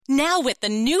Now with the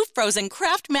new frozen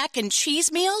Kraft Mac and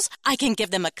Cheese meals, I can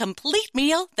give them a complete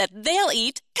meal that they'll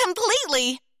eat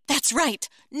completely. That's right.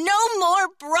 No more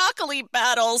broccoli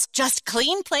battles, just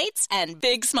clean plates and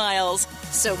big smiles.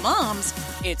 So, moms,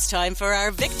 it's time for our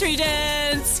victory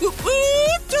dance. Whoop,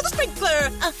 whoop, to the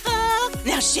sprinkler.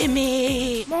 Now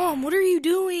shimmy. Mom, what are you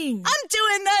doing? I'm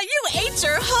doing the you ate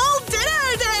your whole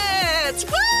dinner dance.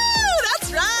 Woo,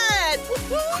 that's right.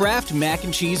 Woo-hoo. Kraft Mac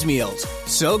and Cheese meals.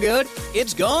 So good,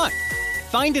 it's gone.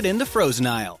 Find it in the frozen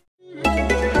aisle.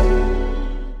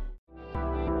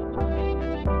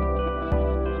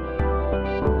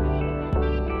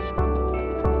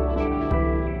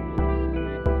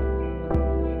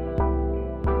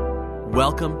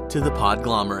 Welcome to the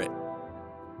Podglomerate.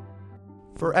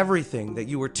 For everything that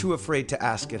you were too afraid to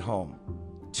ask at home,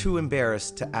 too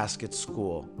embarrassed to ask at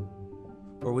school,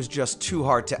 or was just too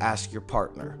hard to ask your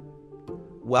partner,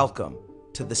 welcome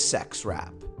to the Sex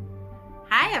Wrap.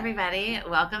 Hi, everybody.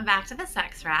 Welcome back to the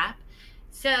Sex Wrap.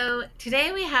 So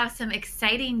today we have some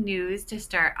exciting news to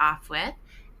start off with.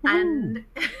 And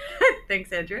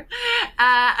thanks, Andrew.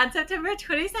 On September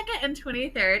 22nd and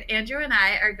 23rd, Andrew and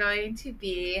I are going to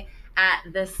be at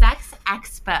the Sex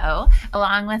Expo,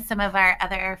 along with some of our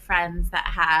other friends that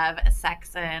have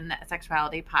sex and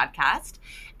sexuality podcast.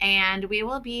 And we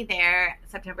will be there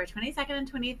September 22nd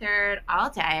and 23rd all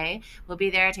day. We'll be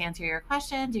there to answer your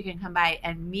questions. You can come by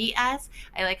and meet us.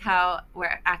 I like how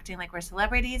we're acting like we're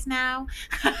celebrities now.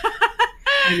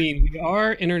 I mean, we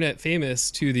are internet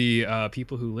famous to the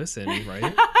people who listen,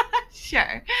 right?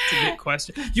 Sure. It's a big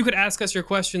question. You could ask us your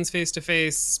questions face to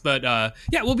face, but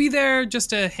yeah, we'll be there just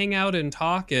to hang out and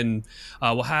talk, and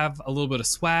we'll have a little bit of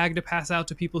swag to pass out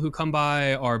to people who come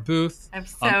by our booth. I'm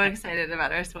so excited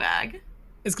about our swag.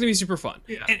 It's going to be super fun.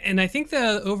 Yeah. And I think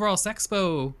the overall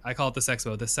Sexpo, I call it the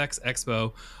Sexpo, the Sex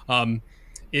Expo,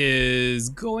 is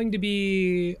going to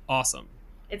be awesome.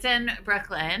 It's in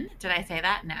Brooklyn. Did I say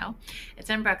that? No. It's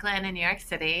in Brooklyn in New York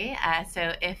City.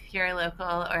 So if you're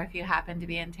local or if you happen to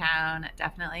be in town,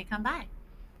 definitely come by.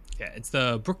 Yeah, it's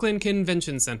the Brooklyn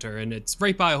Convention Center, and it's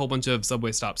right by a whole bunch of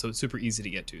subway stops, so it's super easy to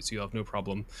get to, so you'll have no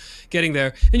problem getting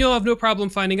there. And you'll have no problem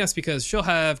finding us because she'll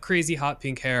have crazy hot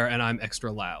pink hair, and I'm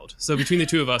extra loud. So between the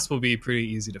two of us, we'll be pretty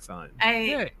easy to find.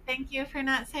 Thank you for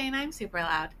not saying I'm super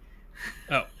loud.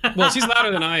 Oh, well, she's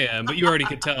louder than I am, but you already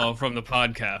could tell from the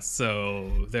podcast,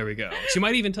 so there we go. She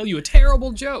might even tell you a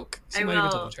terrible joke. I will,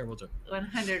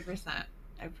 100%.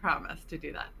 I promise to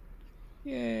do that.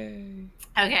 Yay.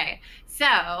 Okay,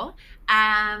 so,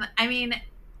 I mean,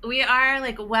 we are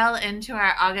like well into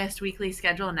our August weekly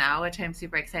schedule now, which I'm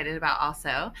super excited about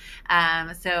also.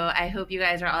 So I hope you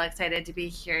guys are all excited to be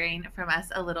hearing from us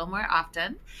a little more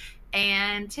often.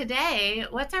 And today,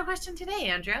 what's our question today,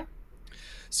 Andrew?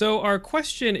 So our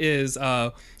question is,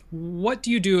 what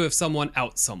do you do if someone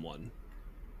outs someone?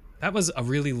 That was a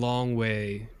really long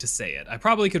way to say it. I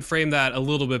probably could frame that a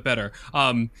little bit better.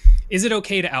 Is it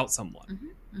okay to out someone?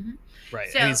 Mm-hmm, mm-hmm. Right.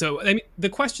 I mean, the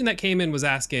question that came in was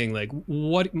asking, like,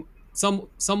 what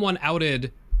someone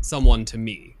outed someone to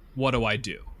me. What do I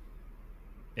do?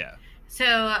 Yeah.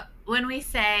 So when we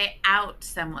say out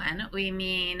someone, we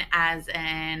mean as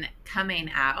in coming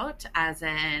out, as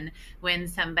in when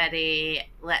somebody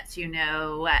lets you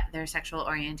know what their sexual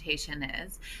orientation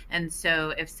is. And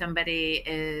so if somebody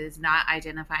is not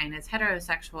identifying as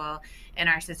heterosexual in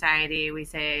our society, we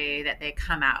say that they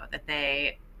come out, that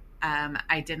they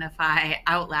identify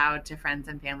out loud to friends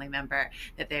and family member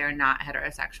that they are not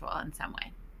heterosexual in some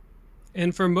way.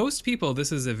 And for most people,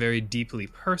 this is a very deeply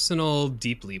personal,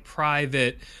 deeply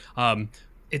private.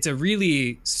 It's a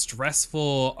really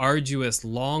stressful, arduous,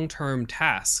 long-term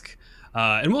task.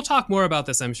 And we'll talk more about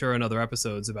this, I'm sure, in other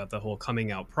episodes about the whole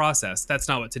coming out process. That's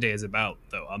not what today is about,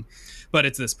 though. But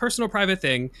it's this personal, private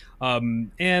thing.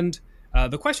 And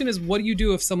the question is, what do you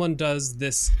do if someone does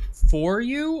this for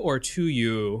you or to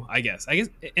you, I guess.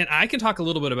 And I can talk a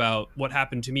little bit about what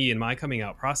happened to me in my coming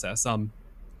out process.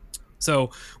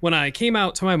 So when I came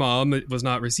out to my mom, it was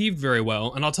not received very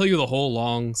well. And I'll tell you the whole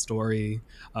long story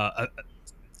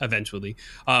eventually.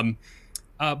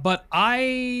 But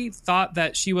I thought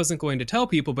that she wasn't going to tell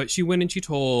people, but she went and she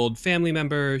told family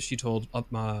members, she told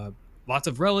lots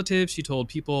of relatives, she told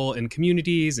people in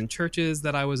communities and churches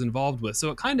that I was involved with. So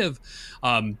it kind of,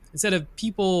 instead of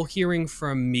people hearing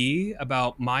from me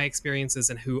about my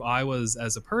experiences and who I was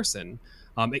as a person,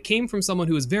 it came from someone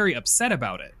who was very upset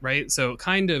about it, right? So it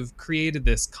kind of created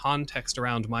this context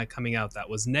around my coming out that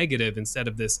was negative instead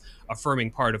of this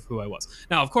affirming part of who I was.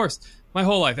 Now, of course, my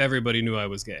whole life, everybody knew I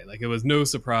was gay. Like, it was no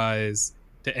surprise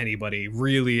to anybody.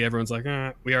 Really, everyone's like,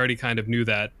 we already kind of knew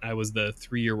that. I was the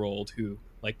 3-year-old who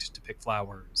liked to pick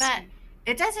flowers. But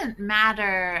it doesn't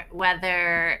matter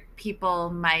whether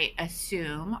people might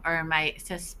assume or might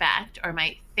suspect or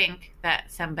might think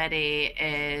that somebody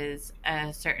is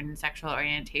a certain sexual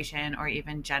orientation or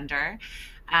even gender.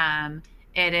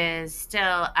 It is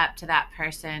still up to that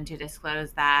person to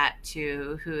disclose that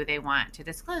to who they want to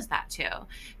disclose that to,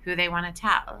 who they want to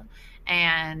tell.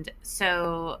 And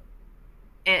so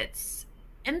it's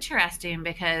interesting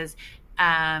because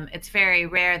it's very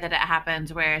rare that it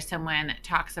happens where someone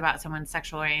talks about someone's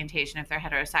sexual orientation if they're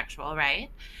heterosexual, right?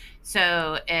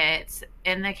 So it's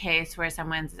in the case where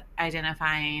someone's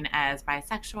identifying as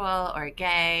bisexual or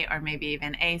gay or maybe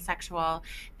even asexual,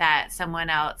 that someone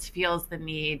else feels the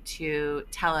need to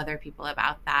tell other people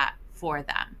about that for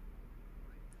them.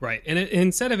 Right. And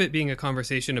instead of it being a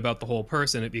conversation about the whole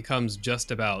person, it becomes just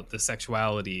about the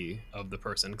sexuality of the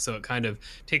person. So it kind of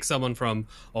takes someone from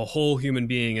a whole human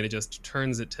being and it just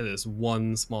turns it to this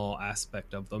one small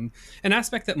aspect of them. An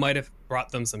aspect that might have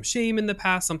brought them some shame in the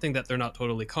past, something that they're not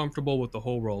totally comfortable with the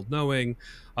whole world knowing.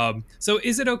 So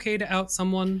is it okay to out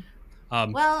someone?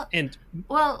 Well,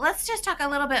 let's just talk a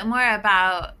little bit more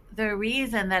about the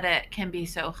reason that it can be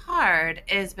so hard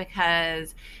is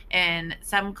because in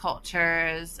some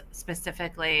cultures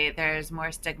specifically, there's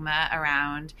more stigma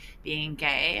around being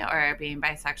gay or being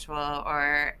bisexual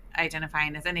or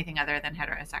identifying as anything other than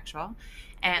heterosexual.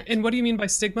 And what do you mean by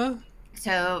stigma?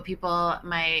 So people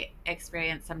might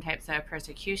experience some types of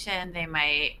persecution. They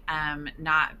might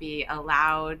not be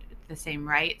allowed the same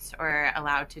rights or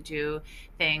allowed to do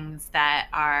things that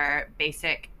are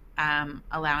basic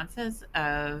allowances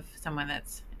of someone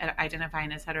that's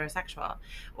identifying as heterosexual,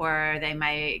 or they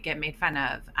might get made fun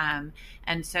of.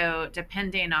 And so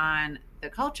depending on the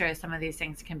culture, some of these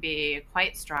things can be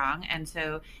quite strong. And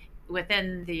so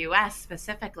within the U.S.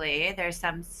 specifically, there's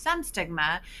some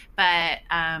stigma, but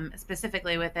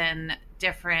specifically within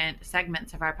different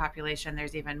segments of our population,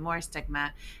 there's even more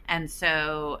stigma. And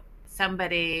so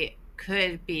somebody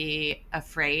could be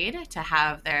afraid to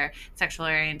have their sexual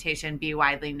orientation be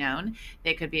widely known.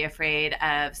 They could be afraid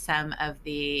of some of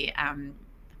the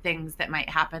things that might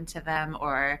happen to them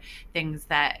or things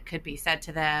that could be said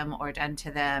to them or done to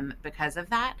them because of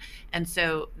that. And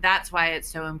so that's why it's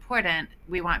so important.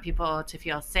 We want people to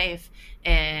feel safe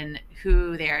in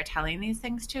who they are telling these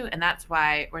things to. And that's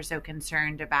why we're so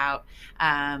concerned about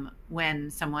when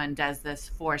someone does this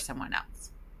for someone else.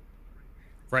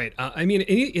 Right. I mean,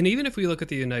 and even if we look at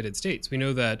the United States, we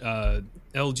know that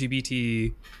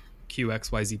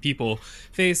LGBTQXYZ people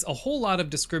face a whole lot of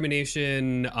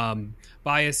discrimination,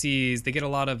 biases. They get a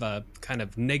lot of kind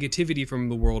of negativity from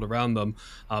the world around them.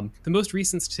 The most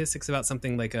recent statistics about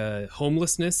something like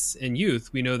homelessness in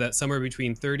youth, we know that somewhere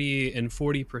between 30 and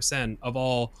 40% of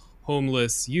all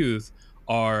homeless youth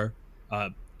are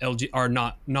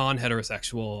not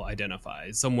non-heterosexual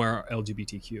identified, somewhere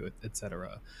LGBTQ,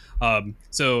 etc.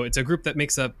 So it's a group that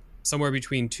makes up somewhere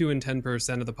between 2 and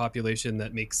 10% of the population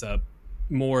that makes up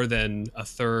more than a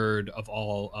third of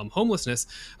all homelessness.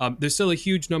 There's still a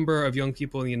huge number of young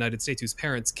people in the United States whose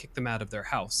parents kick them out of their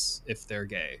house if they're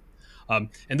gay.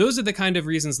 And those are the kind of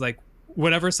reasons, like,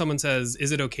 whenever someone says,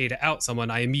 is it okay to out someone,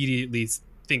 I immediately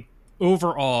think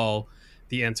overall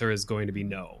the answer is going to be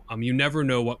no. You never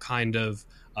know what kind of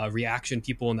reaction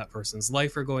people in that person's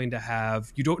life are going to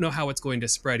have. You don't know how it's going to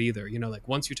spread either. You know, like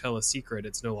once you tell a secret,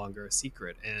 it's no longer a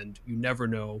secret, and you never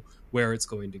know where it's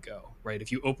going to go, right?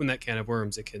 If you open that can of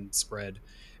worms, it can spread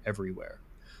everywhere.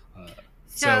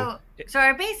 So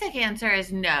our basic answer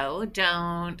is no.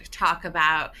 Don't talk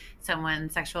about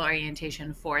someone's sexual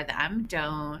orientation for them.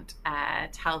 Don't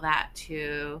tell that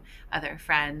to other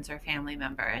friends or family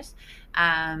members.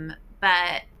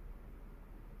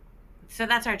 So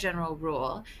that's our general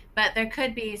rule. But there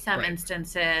could be some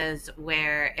instances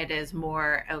where it is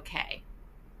more okay.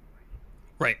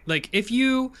 Right. Like if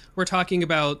you were talking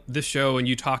about the show and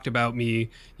you talked about me,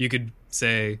 you could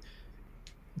say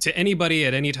to anybody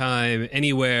at any time,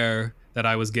 anywhere, that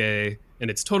I was gay, and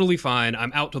it's totally fine.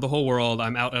 I'm out to the whole world.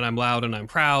 I'm out and I'm loud and I'm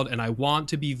proud and I want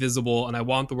to be visible and I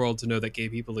want the world to know that gay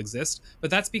people exist. But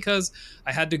that's because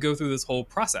I had to go through this whole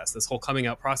process, this whole coming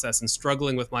out process, and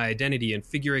struggling with my identity and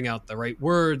figuring out the right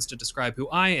words to describe who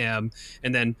I am,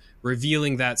 and then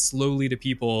revealing that slowly to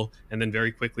people and then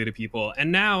very quickly to people.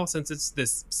 And now, since it's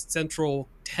this central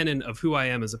tenet of who I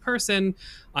am as a person,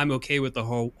 I'm okay with the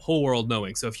whole world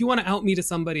knowing. So if you want to out me to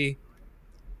somebody,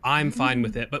 I'm fine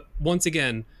with it. But once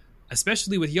again,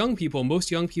 especially with young people, most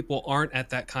young people aren't at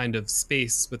that kind of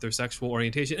space with their sexual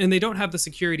orientation, and they don't have the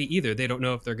security either. They don't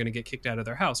know if they're going to get kicked out of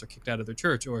their house or kicked out of their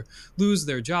church or lose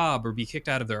their job or be kicked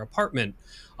out of their apartment.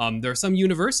 There are some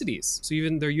universities, so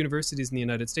even there are universities in the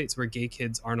United States where gay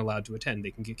kids aren't allowed to attend.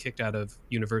 They can get kicked out of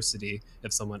university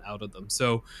if someone outed them.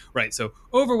 So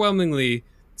overwhelmingly,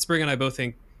 Spring and I both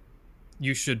think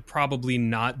you should probably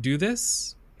not do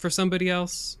this for somebody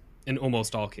else in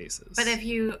almost all cases. But if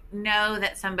you know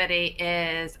that somebody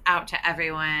is out to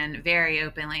everyone very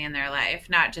openly in their life,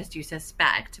 not just you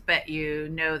suspect, but you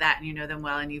know that and you know them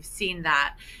well and you've seen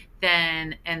that,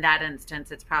 then in that instance,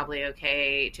 it's probably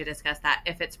okay to discuss that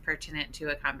if it's pertinent to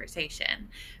a conversation.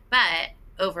 But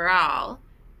overall,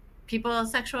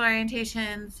 people's sexual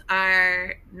orientations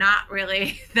are not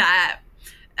really that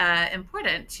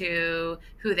important to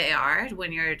who they are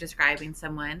when you're describing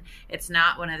someone. It's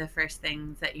not one of the first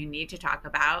things that you need to talk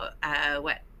about.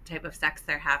 What type of sex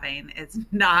they're having is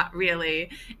not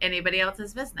really anybody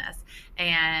else's business.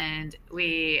 And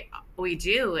we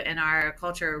do in our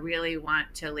culture really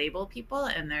want to label people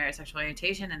and their sexual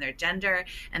orientation and their gender,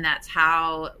 and that's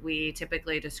how we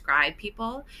typically describe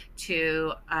people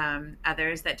to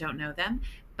others that don't know them.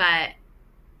 But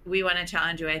we want to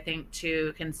challenge you, I think,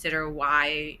 to consider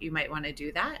why you might want to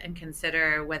do that and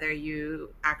consider whether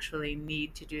you actually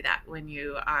need to do that when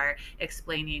you are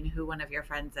explaining who one of your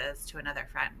friends is to another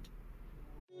friend.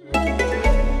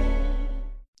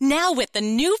 Now with the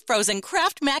new frozen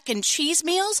Kraft Mac and Cheese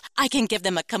meals, I can give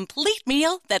them a complete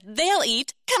meal that they'll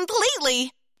eat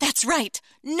completely. That's right.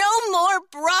 No more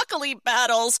broccoli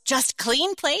battles, just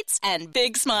clean plates and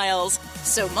big smiles.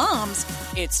 So, moms,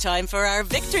 it's time for our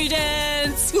victory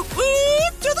dance. Whoop,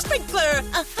 whoop, to the sprinkler.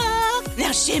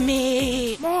 Now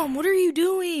shimmy. Mom, what are you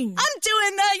doing? I'm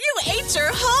doing the you ate your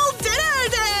whole dinner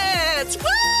dance. Woo,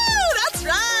 that's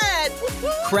right.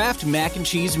 Woo-hoo. Kraft Mac and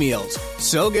Cheese meals.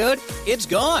 So good, it's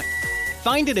gone.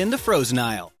 Find it in the frozen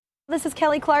aisle. This is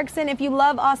Kelly Clarkson. If you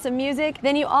love awesome music,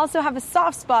 then you also have a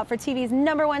soft spot for TV's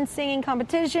 #1 singing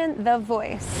competition, The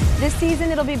Voice. This season,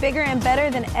 it'll be bigger and better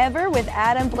than ever with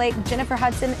Adam Blake, Jennifer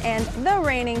Hudson, and the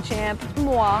reigning champ,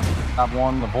 moi. I've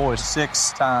won The Voice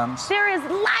 6 times. There is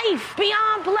life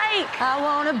beyond Blake. I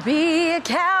want to be a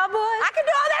cowboy. I can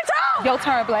do all that too. Your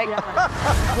turn, Blake.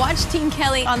 Watch Team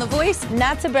Kelly on The Voice.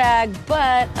 Not to brag,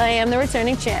 but I am the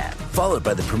returning champ. Followed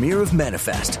by the premiere of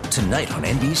Manifest, tonight on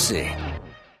NBC.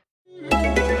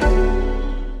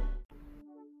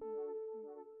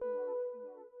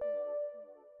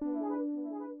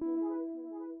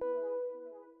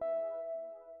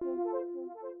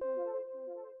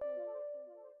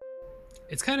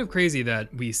 It's kind of crazy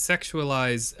that we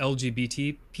sexualize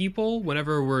LGBT people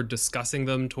whenever we're discussing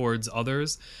them towards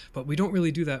others, but we don't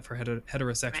really do that for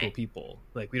heterosexual Right. people.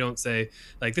 Like, we don't say,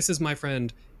 like, this is my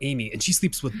friend Amy and she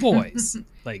sleeps with boys.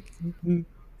 Like,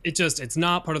 it's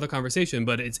not part of the conversation,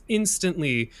 but it's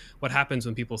instantly what happens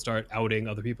when people start outing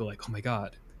other people, like, oh my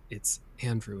God, it's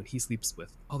Andrew and he sleeps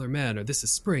with other men, or this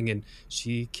is Spring and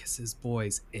she kisses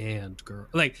boys and girls.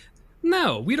 Like,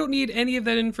 no, we don't need any of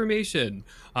that information.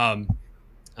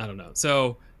 I don't know.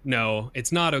 So no,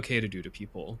 it's not okay to do to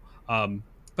people.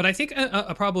 But I think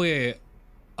probably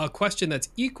a question that's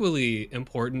equally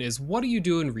important is, what do you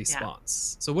do in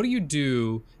response? So what do you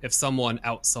do if someone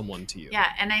outs someone to you? Yeah,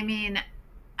 and I mean,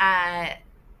 that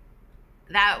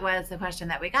was the question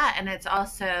that we got, and it's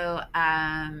also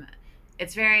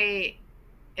it's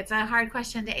a hard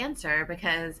question to answer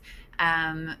because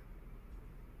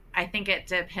I think it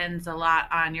depends a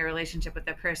lot on your relationship with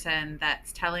the person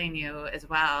that's telling you as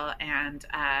well, and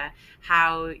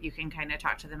how you can kind of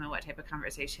talk to them and what type of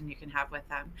conversation you can have with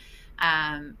them.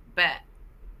 But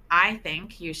I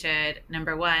think you should,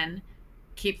 number one,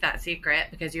 keep that secret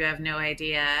because you have no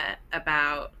idea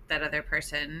about that other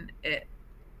person.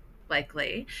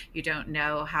 Likely you don't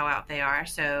know how out they are.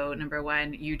 So number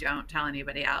one, you don't tell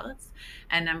anybody else.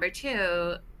 And number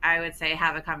two, I would say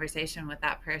have a conversation with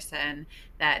that person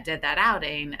that did that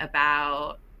outing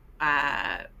about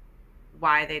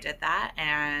why they did that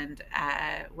and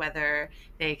whether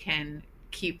they can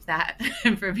keep that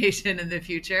information in the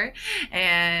future,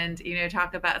 and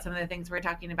talk about some of the things we're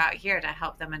talking about here to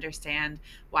help them understand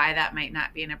why that might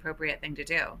not be an appropriate thing to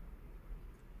do.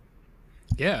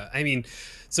 Yeah, I mean,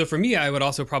 so for me, I would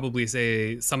also probably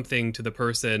say something to the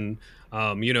person,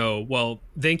 well,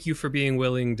 thank you for being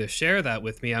willing to share that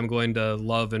with me. I'm going to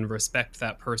love and respect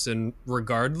that person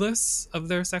regardless of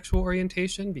their sexual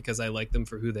orientation because I like them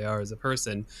for who they are as a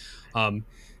person.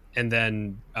 and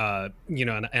then and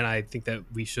I think that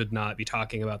we should not be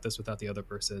talking about this without the other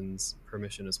person's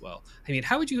permission as well. I mean,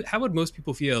 how would most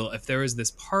people feel if there is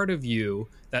this part of you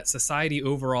that society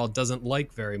overall doesn't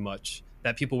like very much,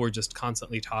 that people were just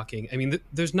constantly talking? I mean,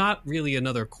 there's not really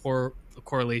another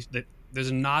correlation, that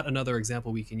there's not another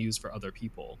example we can use for other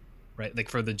people, right? Like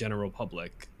for the general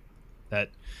public. But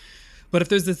if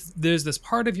there's this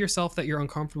part of yourself that you're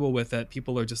uncomfortable with, that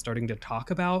people are just starting to talk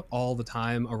about all the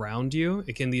time around you,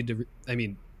 it can lead to, I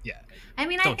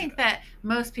think that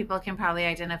most people can probably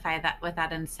identify with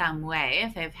that in some way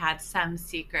if they've had some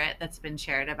secret that's been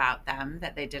shared about them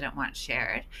that they didn't want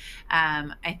shared.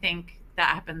 I think that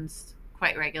happens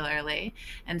quite regularly.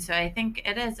 And so I think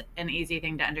it is an easy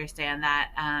thing to understand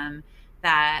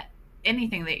that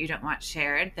anything that you don't want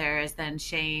shared, there is then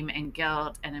shame and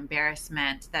guilt and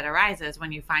embarrassment that arises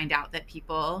when you find out that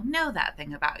people know that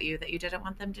thing about you that you didn't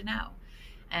want them to know.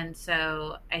 And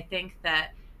so I think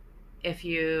that if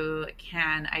you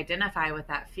can identify with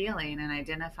that feeling and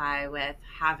identify with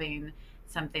having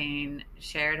something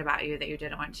shared about you that you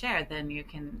didn't want shared, then you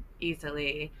can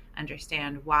easily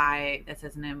understand why this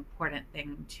is an important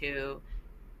thing to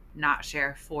not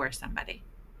share for somebody.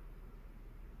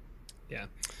 Yeah.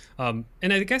 And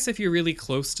I guess if you're really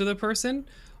close to the person,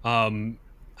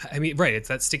 it's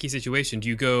that sticky situation. Do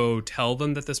you go tell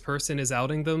them that this person is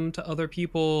outing them to other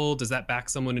people? Does that back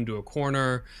someone into a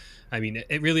corner? I mean,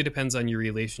 it really depends on your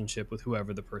relationship with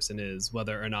whoever the person is,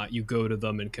 whether or not you go to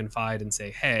them and confide and say,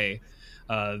 hey,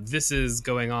 this is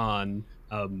going on.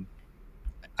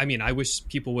 I wish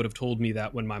people would have told me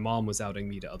that when my mom was outing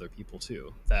me to other people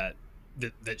too, that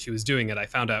she was doing it. I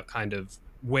found out kind of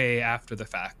way after the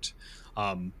fact.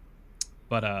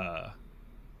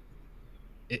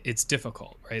 It's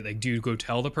difficult, right? Like, do you go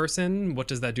tell the person? What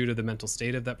does that do to the mental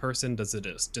state of that person? Does it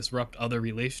disrupt other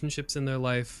relationships in their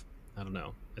life? I don't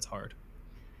know. It's hard.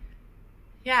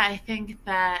 Yeah, I think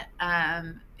that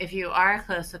if you are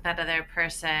close with that other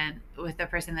person, with the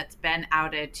person that's been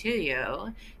outed to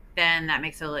you, then that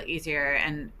makes it a little easier.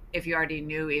 And if you already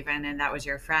knew even and that was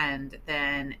your friend,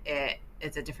 then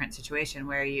it's a different situation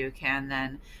where you can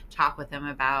then talk with them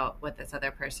about what this other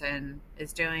person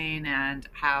is doing and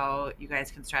how you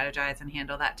guys can strategize and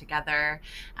handle that together,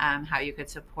 how you could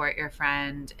support your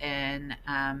friend in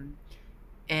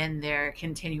their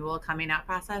continual coming out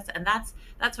process. And that's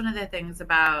one of the things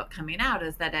about coming out,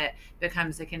 is that it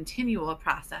becomes a continual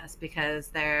process, because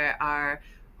there are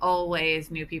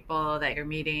always new people that you're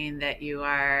meeting that you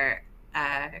are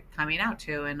coming out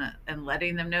to and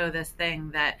letting them know this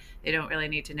thing that they don't really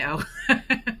need to know.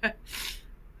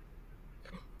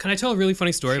 Can I tell a really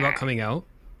funny story Sure. about coming out?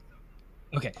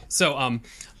 Okay, so I'm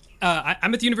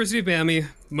at the University of Miami.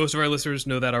 Most of our listeners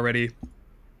know that already.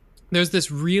 There's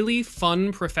this really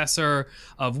fun professor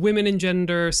of women and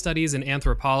gender studies and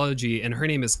anthropology, and her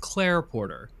name is Claire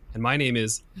Porter, and my name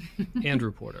is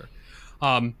Andrew Porter.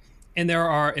 And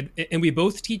we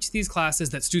both teach these classes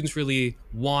that students really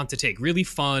want to take. Really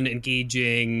fun,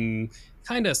 engaging,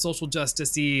 kind of social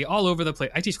justice-y, all over the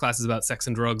place. I teach classes about sex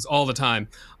and drugs all the time.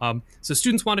 So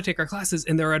students want to take our classes,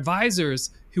 and there are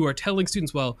advisors who are telling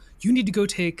students, well, you need to go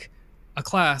take a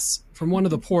class from one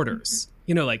of the Porters.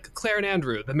 You know, like Claire and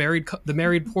Andrew, the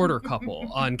married Porter couple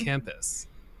on campus.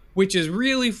 Which is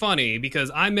really funny,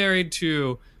 because I'm married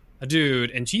to a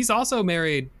dude, and she's also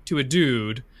married to a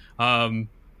dude. So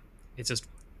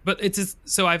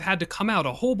I've had to come out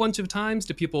a whole bunch of times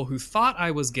to people who thought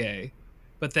I was gay,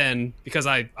 but then, because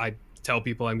I tell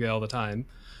people I'm gay all the time,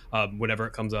 whenever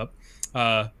it comes up,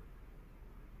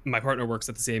 my partner works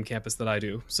at the same campus that I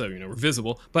do, so we're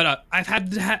visible. But I've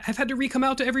had to re-come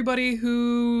out to everybody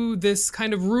who this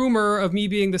kind of rumor of me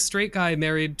being the straight guy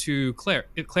married to Claire.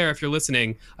 Claire, if you're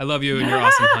listening, I love you and you're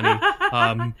awesome, honey.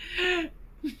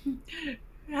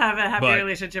 Have a happy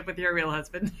relationship with your real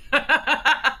husband.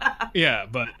 Yeah,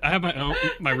 but I have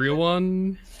my real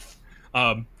one.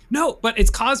 No, but it's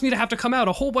caused me to have to come out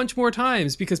a whole bunch more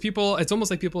times, because it's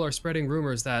almost like people are spreading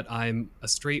rumors that I'm a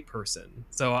straight person.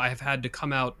 So I've had to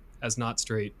come out as not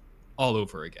straight all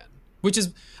over again, which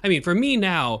is, for me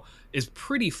now, is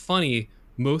pretty funny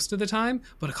most of the time.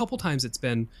 But a couple times it's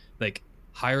been like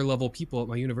higher level people at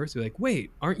my university like, wait,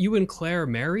 aren't you and Claire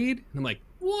married? And I'm like,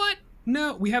 what?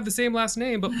 No, we have the same last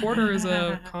name, but Porter is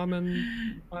a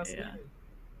common last name.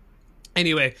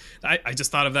 Anyway, I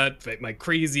just thought of that, my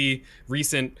crazy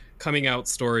recent coming out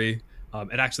story.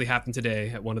 It actually happened today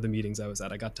at one of the meetings I was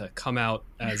at. I got to come out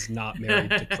as not married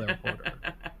to Claire Porter.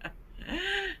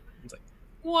 It's like,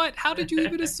 what? How did you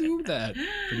even assume that?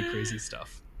 Pretty crazy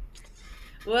stuff.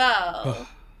 Well.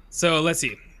 So let's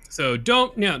see. So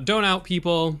don't out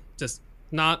people. Just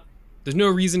not. There's no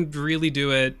reason to really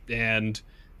do it, and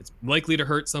it's likely to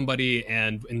hurt somebody,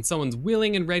 and someone's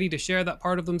willing and ready to share that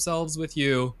part of themselves with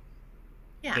you,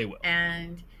 they will.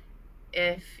 And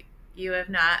if you have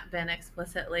not been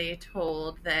explicitly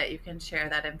told that you can share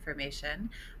that information,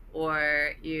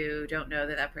 or you don't know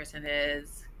that that person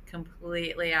is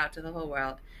completely out to the whole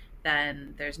world,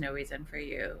 then there's no reason for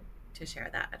you to share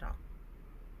that at all.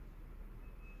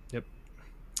 Yep.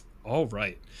 All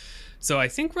right. So I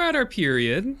think we're at our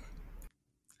period.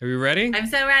 Are we ready? I'm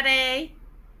so ready.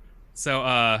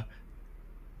 So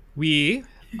we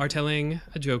are telling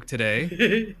a joke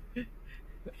today.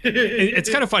 It's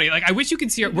kind of funny. Like, I wish you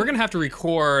could see we're going to have to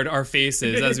record our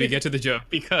faces as we get to the joke,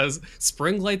 because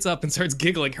Spring lights up and starts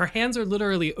giggling. Her hands are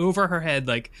literally over her head.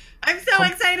 Like, I'm so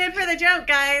excited for the joke,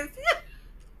 guys.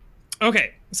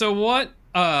 Okay. So what,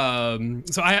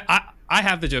 so I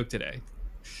have the joke today.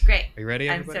 Great. Are you ready,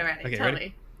 everybody? I'm so ready. Okay, Tell ready?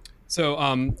 me. So,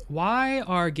 why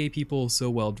are gay people so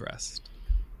well dressed?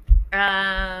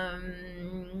 I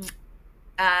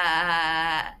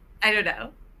don't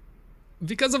know.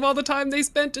 Because of all the time they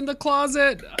spent in the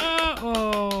closet.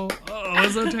 Oh,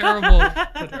 so terrible.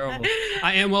 So terrible.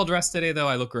 I am well dressed today, though.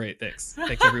 I look great. Thanks,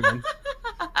 everyone.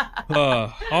 All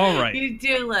right. You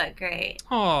do look great.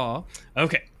 Oh,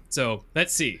 okay. So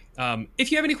let's see.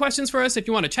 If you have any questions for us, if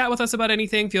you want to chat with us about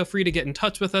anything, feel free to get in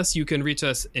touch with us. You can reach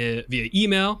us via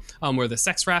email. We're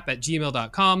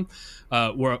thesexwrap@gmail.com.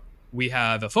 Where we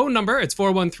have a phone number. It's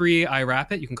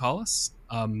 413-I-RAP-IT. You can call us.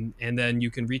 And then you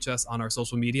can reach us on our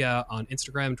social media on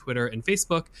Instagram, Twitter, and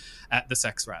Facebook at The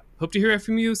Sex Wrap. Hope to hear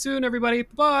from you soon, everybody.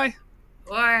 Bye.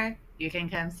 Or you can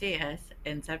come see us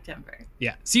in September.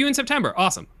 Yeah. See you in September.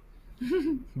 Awesome.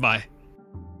 Bye.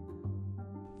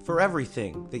 For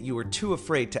everything that you were too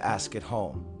afraid to ask at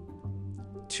home,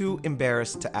 too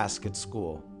embarrassed to ask at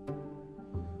school,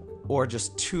 or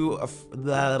just too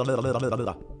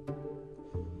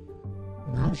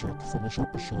Music from this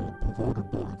episode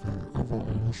provided by the ever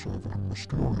elusive and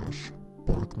mysterious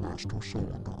Bikemaster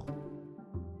Cylinder.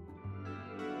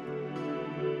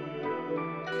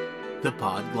 The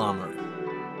Podglomerate.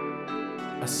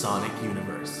 A sonic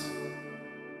universe.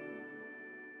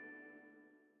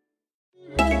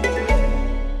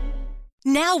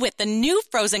 Now with the new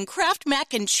frozen Kraft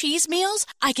Mac and Cheese Meals,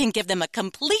 I can give them a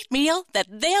complete meal that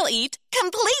they'll eat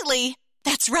completely.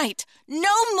 That's right.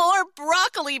 No more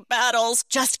broccoli battles,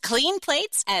 just clean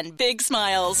plates and big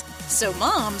smiles. So,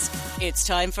 moms, it's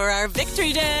time for our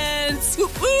victory dance.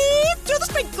 Whoop, whoop, to the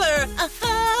sprinkler.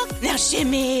 Now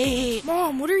shimmy.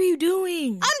 Mom, what are you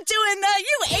doing? I'm doing the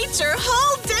you ate your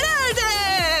whole dinner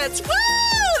dance. Woo,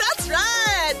 that's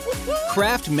right. Whoop, whoop.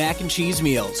 Kraft Mac and Cheese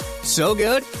Meals. So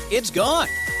good, it's gone.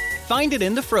 Find it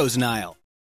in the frozen aisle.